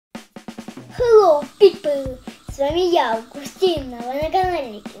Hello, people! С вами я, Августина, вы на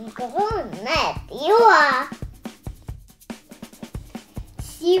канале Конструктора.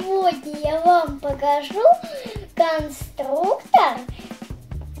 Сегодня я вам покажу конструктор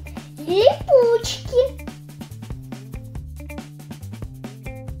липучки.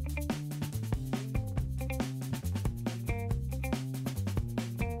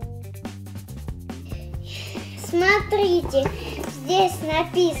 Смотрите, здесь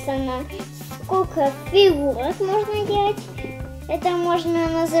написано, сколько фигурок можно делать. Это можно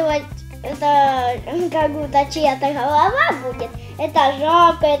называть, это как будто чья-то голова будет. Это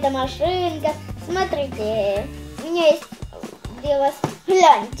жабка, это машинка. Смотрите, у меня есть для вас,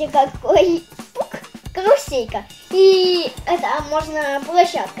 гляньте, какой каруселька. И это можно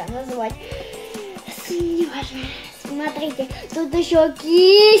площадка называть. Неважно. Смотрите, тут еще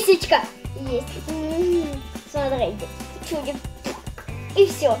кисечка есть. Смотрите, чудик. И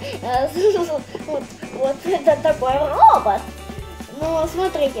все. Вот это такой робот. Ну,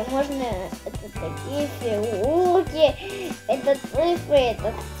 смотрите, можно это такие фигурки, это цифры,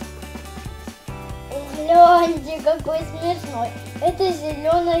 это... Гляньте, какой смешной. Это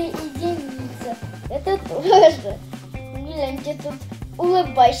зеленая единица. Это тоже. Гляньте, тут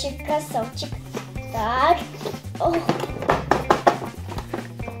улыбающий красавчик. Так. Ох.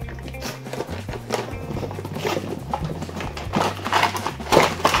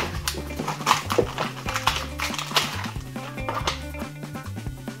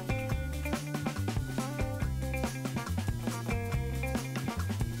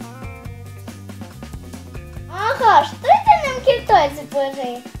 Ага, что это нам китайцы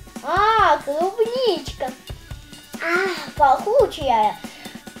положили? А, клубничка. А, пахучая.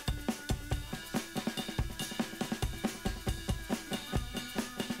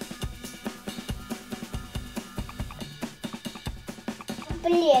 В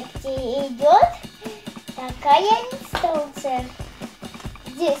комплекте идет такая инструкция.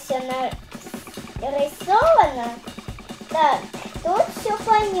 Здесь она рисована. Так, тут все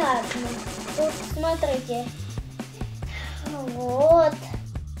понятно. Тут, смотрите. Вот.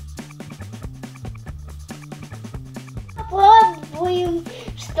 Попробуем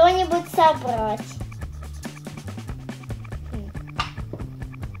что-нибудь собрать.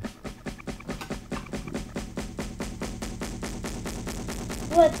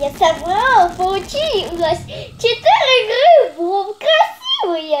 Вот я собрала, получилось 4 грибов.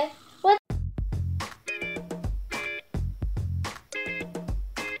 Красивые. Вот.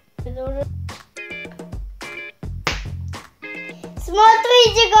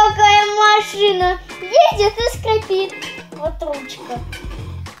 Смотрите, какая машина едет и скрипит. Вот ручка.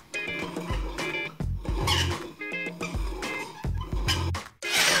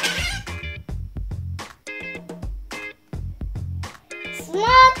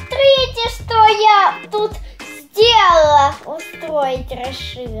 Смотрите, что я тут сделала. Устроить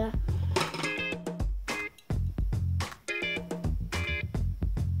решила.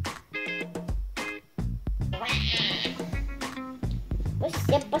 Пусть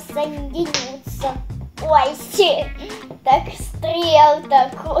все посоединятся. Ой, так стрел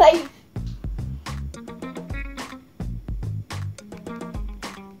такой.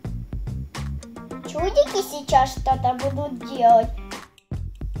 Чудики сейчас что-то будут делать.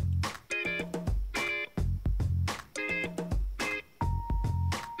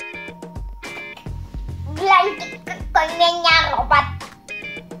 Гляньте, какой у меня робот.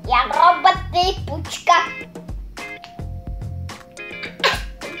 Я робот-липучка.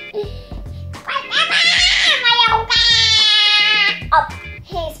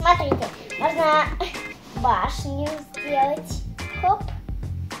 Смотрите, можно башню сделать. Хоп.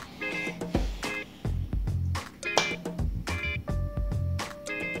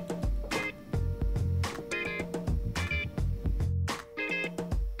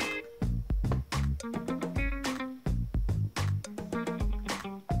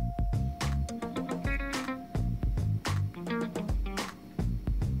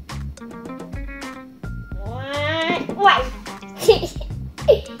 Ой.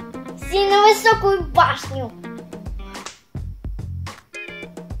 Сильно высокую башню.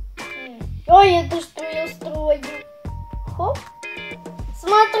 А это что я строю? Хоп.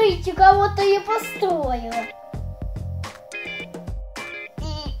 Смотрите, кого-то я построила.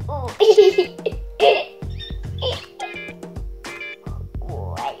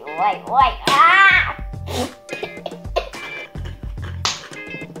 Ой.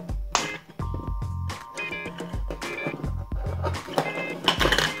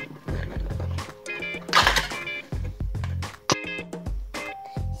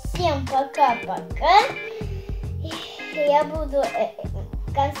 Всем пока-пока. Я буду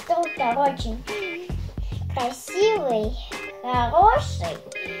Конструктор очень красивый, хороший.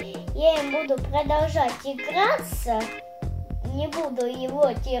 Я им буду продолжать играться. Не буду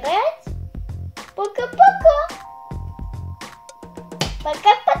его терять. Пока-пока.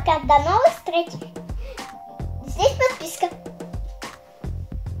 Пока-пока. До новых встреч. Здесь